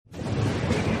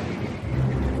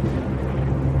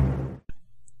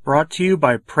Brought to you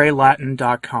by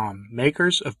PrayLatin.com,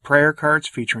 makers of prayer cards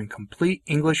featuring complete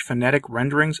English phonetic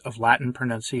renderings of Latin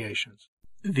pronunciations.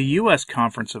 The U.S.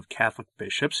 Conference of Catholic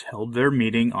Bishops held their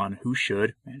meeting on who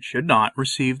should and should not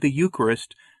receive the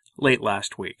Eucharist late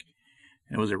last week.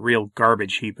 And it was a real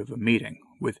garbage heap of a meeting,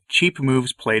 with cheap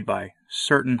moves played by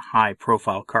certain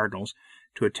high-profile cardinals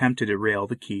to attempt to derail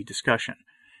the key discussion.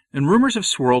 And rumors have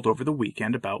swirled over the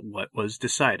weekend about what was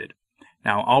decided.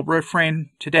 Now, I'll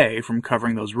refrain today from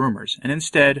covering those rumors, and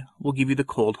instead we'll give you the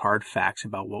cold, hard facts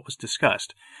about what was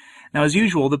discussed. Now, as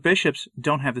usual, the bishops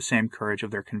don't have the same courage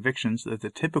of their convictions that the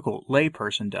typical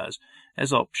layperson does,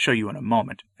 as I'll show you in a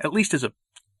moment. At least as a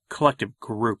collective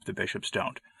group, the bishops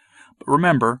don't. But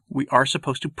remember, we are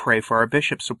supposed to pray for our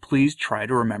bishops, so please try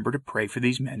to remember to pray for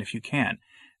these men if you can.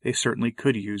 They certainly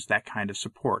could use that kind of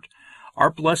support.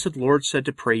 Our blessed Lord said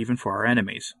to pray even for our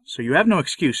enemies, so you have no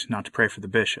excuse not to pray for the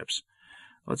bishops.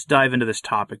 Let's dive into this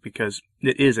topic because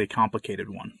it is a complicated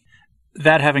one.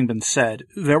 That having been said,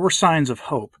 there were signs of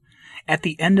hope. At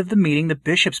the end of the meeting, the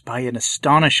bishops, by an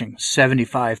astonishing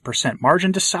 75%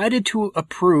 margin, decided to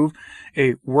approve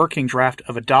a working draft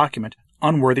of a document,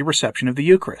 Unworthy Reception of the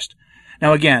Eucharist.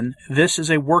 Now again, this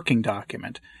is a working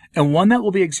document, and one that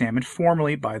will be examined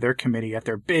formally by their committee at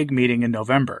their big meeting in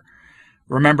November.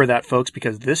 Remember that, folks,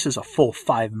 because this is a full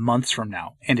 5 months from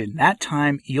now, and in that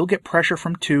time, you'll get pressure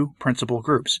from two principal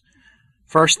groups.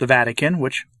 First, the Vatican,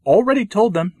 which already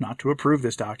told them not to approve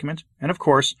this document, and of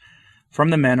course, from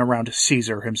the men around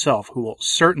Caesar himself, who will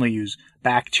certainly use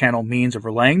back-channel means of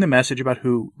relaying the message about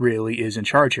who really is in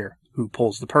charge here, who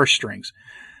pulls the purse strings.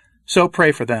 So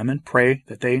pray for them, and pray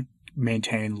that they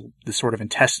maintain the sort of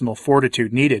intestinal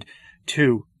fortitude needed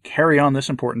to carry on this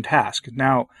important task.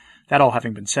 Now, that all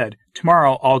having been said,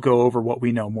 tomorrow I'll go over what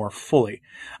we know more fully.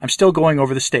 I'm still going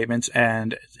over the statements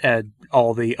and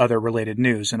all the other related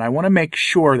news, and I want to make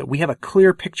sure that we have a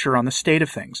clear picture on the state of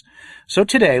things. So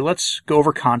today, let's go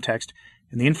over context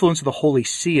and the influence of the Holy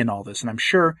See in all this, and I'm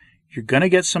sure you're going to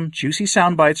get some juicy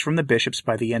sound bites from the bishops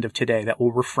by the end of today that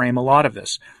will reframe a lot of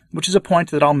this, which is a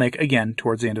point that I'll make again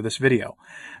towards the end of this video.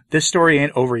 This story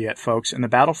ain't over yet, folks, and the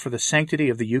battle for the sanctity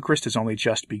of the Eucharist has only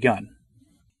just begun.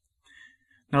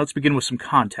 Now let's begin with some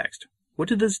context. What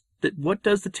does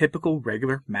the typical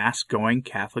regular Mass-going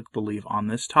Catholic believe on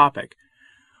this topic?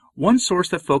 One source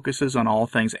that focuses on all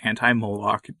things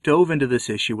anti-Moloch dove into this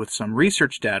issue with some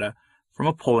research data from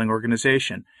a polling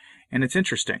organization, and it's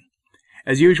interesting.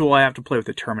 As usual, I have to play with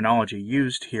the terminology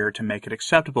used here to make it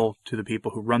acceptable to the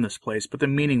people who run this place, but the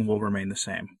meaning will remain the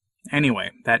same.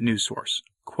 Anyway, that news source,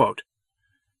 quote,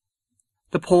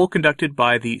 "The poll conducted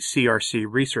by the CRC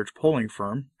research polling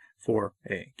firm for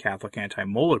a Catholic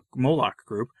anti-Moloch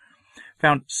group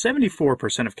found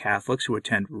 74% of Catholics who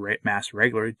attend Mass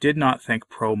regularly did not think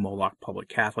pro-Moloch public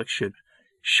Catholics should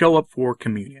show up for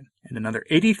communion, and another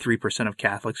 83% of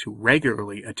Catholics who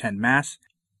regularly attend Mass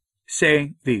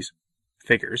say these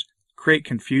figures create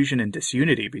confusion and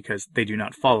disunity because they do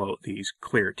not follow these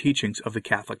clear teachings of the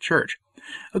Catholic Church.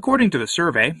 According to the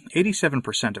survey,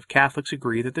 87% of Catholics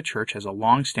agree that the Church has a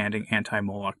long-standing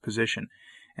anti-Moloch position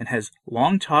and has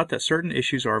long taught that certain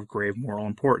issues are of grave moral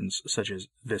importance, such as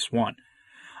this one.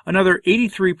 Another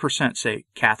 83% say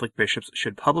Catholic bishops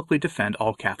should publicly defend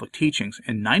all Catholic teachings,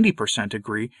 and 90%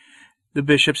 agree the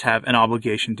bishops have an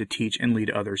obligation to teach and lead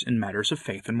others in matters of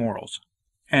faith and morals."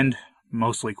 End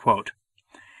mostly quote.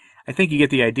 I think you get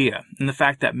the idea, and the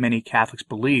fact that many Catholics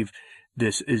believe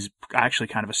this is actually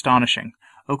kind of astonishing.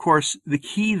 Of course, the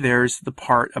key there's the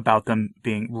part about them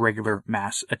being regular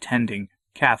Mass-attending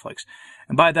Catholics.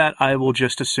 And by that, I will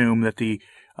just assume that the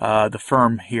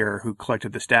firm here who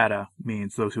collected this data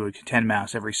means those who attend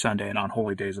Mass every Sunday and on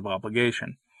holy days of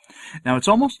obligation. Now, it's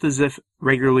almost as if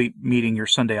regularly meeting your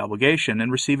Sunday obligation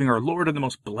and receiving our Lord in the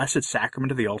most blessed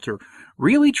sacrament of the altar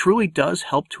really truly does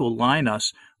help to align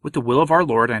us with the will of our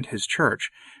Lord and His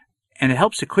Church. And it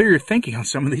helps to clear your thinking on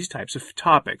some of these types of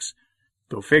topics.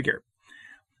 Go figure.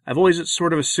 I've always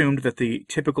sort of assumed that the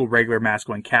typical regular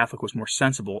Mass-going Catholic was more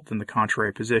sensible than the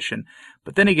contrary position,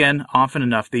 but then again, often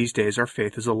enough these days our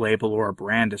faith is a label or a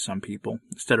brand to some people,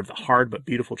 instead of the hard but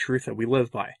beautiful truth that we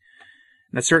live by.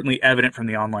 And that's certainly evident from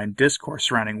the online discourse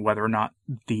surrounding whether or not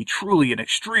the truly and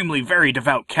extremely very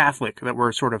devout Catholic that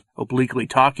we're sort of obliquely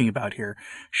talking about here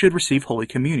should receive Holy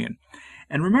Communion.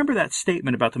 And remember that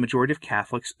statement about the majority of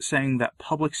Catholics saying that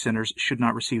public sinners should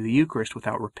not receive the Eucharist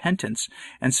without repentance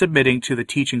and submitting to the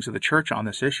teachings of the Church on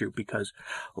this issue, because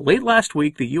late last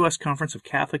week the U.S. Conference of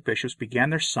Catholic Bishops began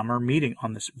their summer meeting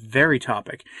on this very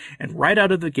topic, and right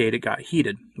out of the gate it got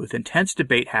heated, with intense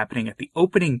debate happening at the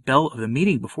opening bell of the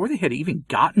meeting before they had even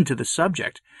gotten to the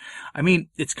subject. I mean,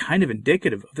 it's kind of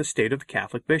indicative of the state of the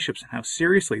Catholic bishops and how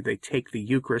seriously they take the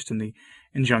Eucharist and the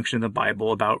injunction in the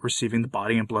Bible about receiving the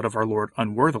body and blood of our Lord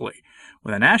unworthily,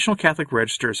 when the National Catholic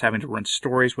Register is having to run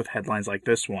stories with headlines like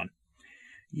this one.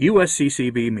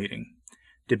 USCCB meeting.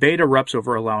 Debate erupts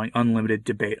over allowing unlimited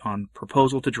debate on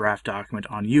proposal to draft document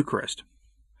on Eucharist.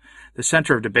 The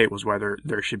center of debate was whether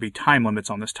there should be time limits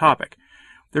on this topic.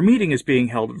 Their meeting is being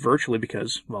held virtually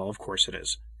because, well, of course it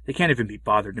is. They can't even be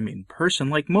bothered to meet in person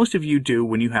like most of you do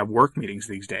when you have work meetings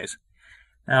these days.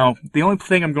 Now, the only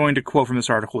thing I'm going to quote from this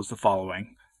article is the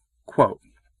following. Quote,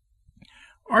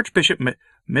 Archbishop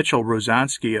Mitchell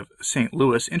Rozanski of St.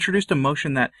 Louis introduced a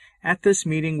motion that at this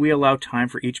meeting we allow time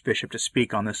for each bishop to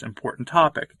speak on this important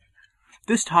topic.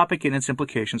 This topic and its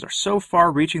implications are so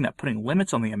far-reaching that putting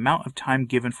limits on the amount of time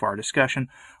given for our discussion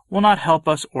will not help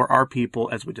us or our people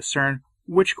as we discern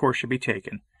which course should be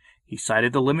taken. He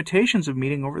cited the limitations of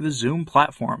meeting over the Zoom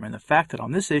platform and the fact that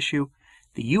on this issue,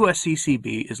 the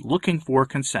USCCB is looking for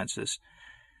consensus.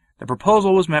 The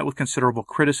proposal was met with considerable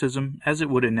criticism, as it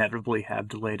would inevitably have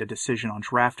delayed a decision on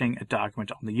drafting a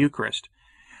document on the Eucharist.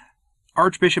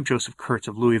 Archbishop Joseph Kurtz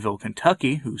of Louisville,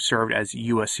 Kentucky, who served as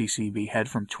USCCB head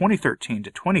from 2013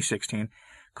 to 2016,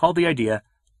 called the idea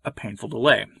a painful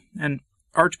delay. And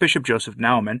Archbishop Joseph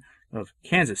Naumann of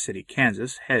Kansas City,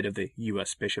 Kansas, head of the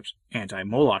U.S. Bishops'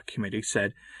 Anti-Moloch Committee,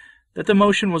 said that the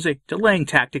motion was a delaying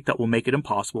tactic that will make it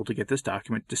impossible to get this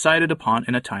document decided upon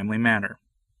in a timely manner.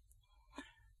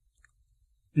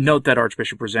 Note that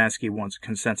Archbishop Rozanski wants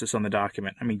consensus on the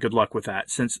document. I mean, good luck with that,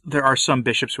 since there are some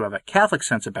bishops who have a Catholic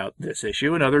sense about this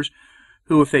issue, and others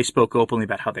who, if they spoke openly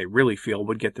about how they really feel,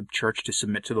 would get the Church to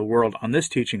submit to the world on this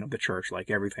teaching of the Church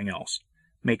like everything else.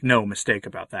 Make no mistake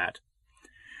about that.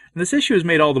 And this issue is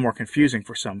made all the more confusing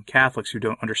for some Catholics who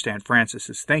don't understand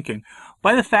Francis's thinking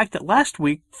by the fact that last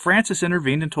week Francis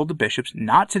intervened and told the bishops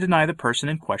not to deny the person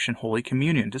in question Holy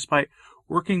Communion, despite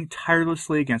working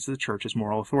tirelessly against the Church's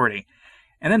moral authority.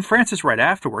 And then Francis right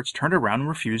afterwards turned around and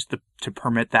refused to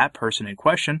permit that person in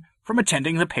question from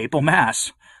attending the papal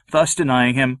Mass, thus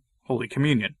denying him Holy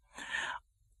Communion.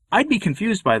 I'd be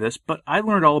confused by this, but I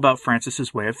learned all about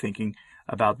Francis's way of thinking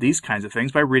about these kinds of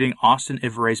things by reading Austin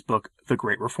Ivere's book, The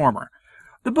Great Reformer.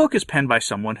 The book is penned by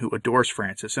someone who adores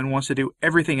Francis and wants to do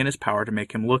everything in his power to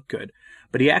make him look good,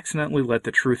 but he accidentally let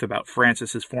the truth about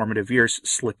Francis's formative years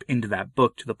slip into that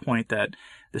book to the point that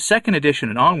the second edition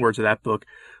and onwards of that book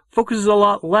focuses a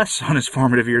lot less on his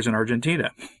formative years in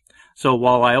Argentina. So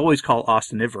while I always call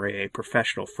Austin Ivere a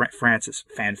professional Francis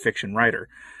fan fiction writer,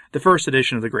 the first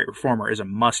edition of The Great Reformer is a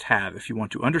must-have if you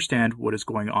want to understand what is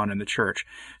going on in the Church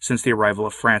since the arrival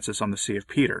of Francis on the See of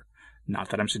Peter. Not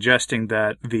that I'm suggesting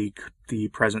that the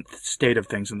present state of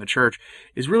things in the Church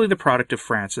is really the product of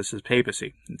Francis's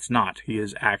papacy. It's not. He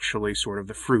is actually sort of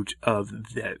the fruit of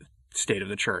the state of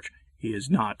the Church. He is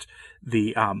not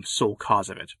the sole cause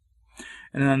of it.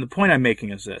 And then the point I'm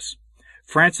making is this.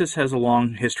 Francis has a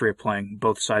long history of playing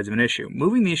both sides of an issue,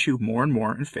 moving the issue more and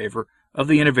more in favor of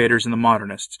the innovators and the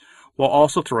modernists, while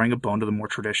also throwing a bone to the more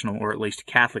traditional or at least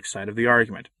Catholic side of the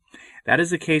argument. That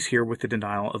is the case here with the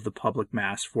denial of the public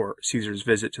Mass for Caesar's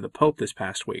visit to the Pope this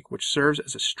past week, which serves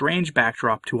as a strange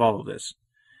backdrop to all of this.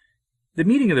 The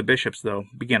meeting of the bishops, though,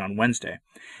 began on Wednesday,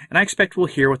 and I expect we'll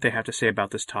hear what they have to say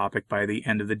about this topic by the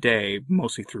end of the day,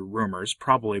 mostly through rumors,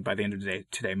 probably by the end of the day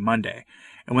today, Monday.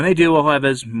 And when they do, we'll have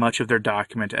as much of their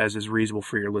document as is reasonable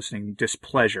for your listening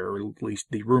displeasure, or at least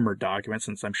the rumored document,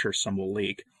 since I'm sure some will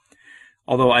leak.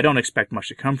 Although I don't expect much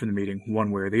to come from the meeting,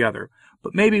 one way or the other,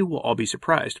 but maybe we'll all be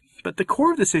surprised. But the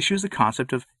core of this issue is the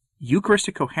concept of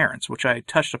Eucharistic coherence, which I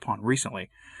touched upon recently,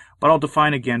 but I'll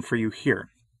define again for you here.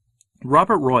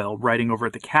 Robert Royal, writing over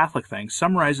at the Catholic Thing,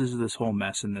 summarizes this whole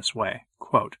mess in this way,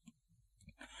 quote,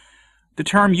 the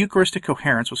term Eucharistic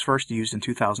coherence was first used in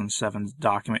 2007's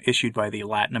document issued by the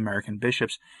Latin American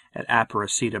bishops at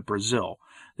Aparecida, Brazil.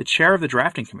 The chair of the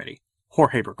drafting committee,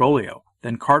 Jorge Bergoglio,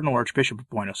 then Cardinal Archbishop of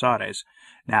Buenos Aires,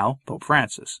 now Pope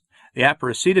Francis. The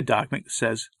Aparecida document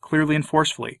says clearly and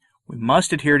forcefully, we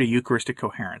must adhere to Eucharistic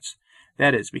coherence.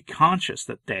 That is, be conscious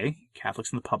that they,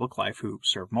 Catholics in the public life who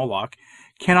serve Moloch,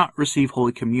 cannot receive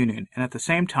Holy Communion and at the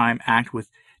same time act with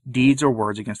deeds or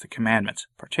words against the commandments,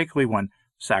 particularly when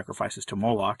sacrifices to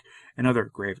Moloch and other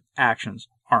grave actions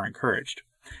are encouraged.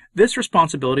 This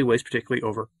responsibility weighs particularly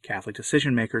over Catholic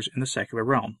decision-makers in the secular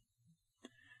realm.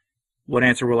 What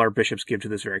answer will our bishops give to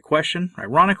this very question?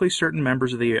 Ironically, certain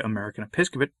members of the American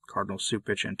Episcopate, Cardinals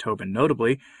Cupich and Tobin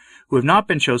notably, who have not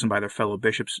been chosen by their fellow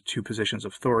bishops to positions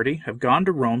of authority, have gone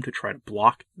to Rome to try to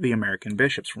block the American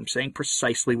bishops from saying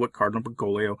precisely what Cardinal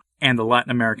Bergoglio and the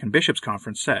Latin American Bishops'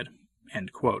 Conference said.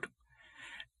 End quote.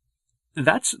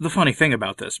 That's the funny thing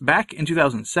about this. Back in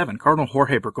 2007, Cardinal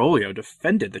Jorge Bergoglio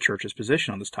defended the Church's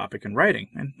position on this topic in writing,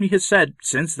 and he has said,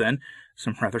 since then,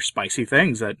 some rather spicy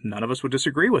things that none of us would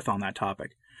disagree with on that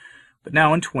topic. But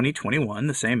now in 2021,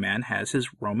 the same man has his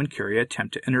Roman Curia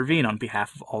attempt to intervene on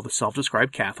behalf of all the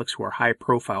self-described Catholics who are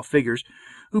high-profile figures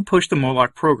who push the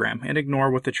Moloch program and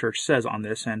ignore what the Church says on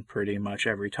this and pretty much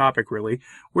every topic, really,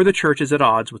 where the Church is at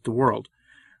odds with the world.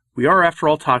 We are, after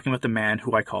all, talking about the man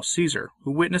who I call Caesar,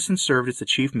 who witnessed and served as the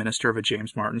chief minister of a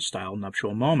James Martin-style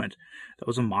nuptial moment that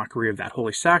was a mockery of that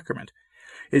holy sacrament.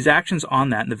 His actions on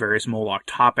that and the various Moloch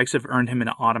topics have earned him an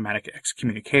automatic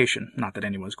excommunication, not that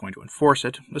anyone is going to enforce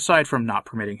it, aside from not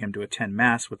permitting him to attend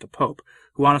Mass with the Pope,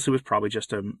 who honestly was probably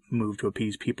just a move to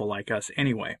appease people like us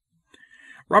anyway.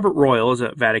 Robert Royal is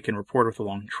a Vatican reporter with a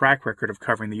long track record of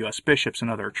covering the U.S. bishops and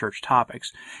other church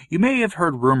topics. You may have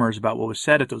heard rumors about what was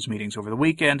said at those meetings over the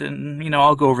weekend, and,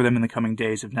 I'll go over them in the coming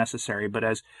days if necessary, but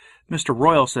as Mr.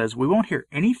 Royal says, we won't hear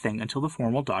anything until the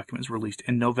formal document is released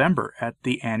in November at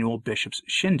the annual Bishops'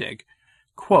 Shindig.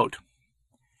 Quote,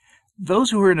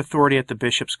 those who were in authority at the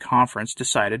Bishops' Conference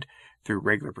decided, through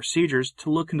regular procedures, to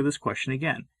look into this question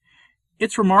again.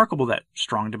 It's remarkable that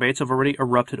strong debates have already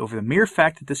erupted over the mere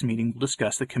fact that this meeting will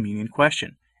discuss the communion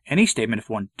question. Any statement, if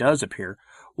one does appear,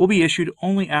 will be issued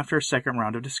only after a second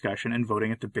round of discussion and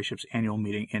voting at the bishops' annual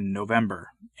meeting in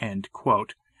November. End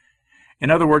quote. In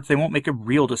other words, they won't make a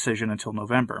real decision until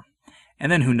November.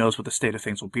 And then who knows what the state of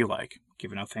things will be like.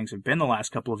 Given how things have been the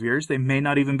last couple of years, they may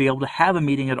not even be able to have a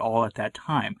meeting at all at that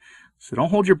time. So don't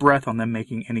hold your breath on them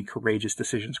making any courageous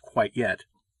decisions quite yet.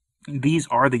 These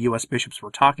are the U.S. bishops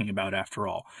we're talking about, after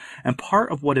all, and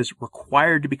part of what is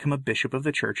required to become a bishop of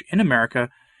the Church in America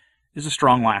is a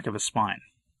strong lack of a spine.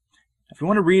 If you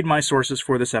want to read my sources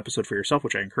for this episode for yourself,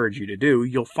 which I encourage you to do,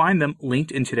 you'll find them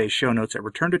linked in today's show notes at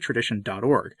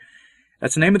returntotradition.org.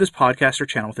 That's the name of this podcast or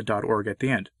channel with the .org at the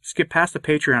end. Skip past the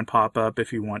Patreon pop-up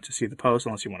if you want to see the post,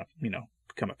 unless you want to,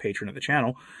 become a patron of the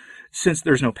channel, since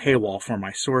there's no paywall for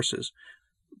my sources.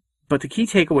 But the key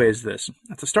takeaway is this.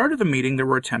 At the start of the meeting, there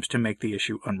were attempts to make the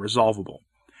issue unresolvable.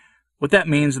 What that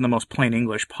means in the most plain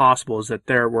English possible is that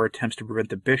there were attempts to prevent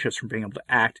the bishops from being able to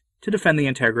act to defend the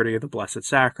integrity of the Blessed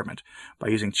Sacrament by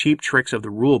using cheap tricks of the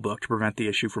rule book to prevent the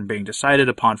issue from being decided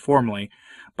upon formally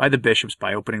by the bishops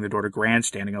by opening the door to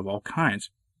grandstanding of all kinds,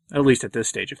 at least at this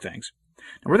stage of things.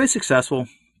 Now, were they successful?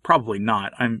 Probably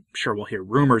not. I'm sure we'll hear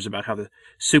rumors about how the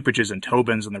Cupiches and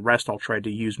Tobins and the rest all tried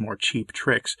to use more cheap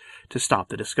tricks to stop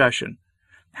the discussion.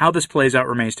 How this plays out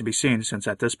remains to be seen, since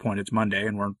at this point it's Monday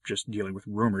and we're just dealing with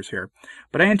rumors here.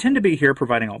 But I intend to be here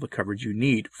providing all the coverage you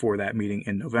need for that meeting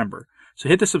in November. So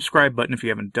hit the subscribe button if you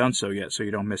haven't done so yet so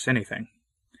you don't miss anything.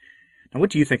 Now,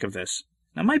 what do you think of this?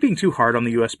 Now, am I being too hard on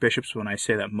the U.S. bishops when I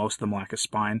say that most of them lack a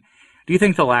spine? Do you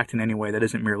think they'll act in any way that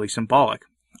isn't merely symbolic?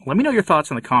 Let me know your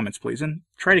thoughts in the comments, please, and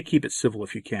try to keep it civil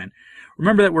if you can.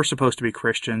 Remember that we're supposed to be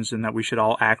Christians and that we should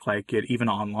all act like it, even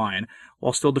online,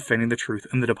 while still defending the truth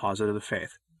and the deposit of the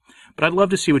faith. But I'd love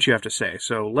to see what you have to say,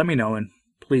 so let me know, and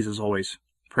please, as always,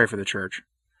 pray for the Church.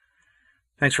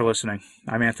 Thanks for listening.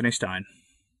 I'm Anthony Stein.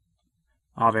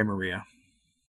 Ave Maria.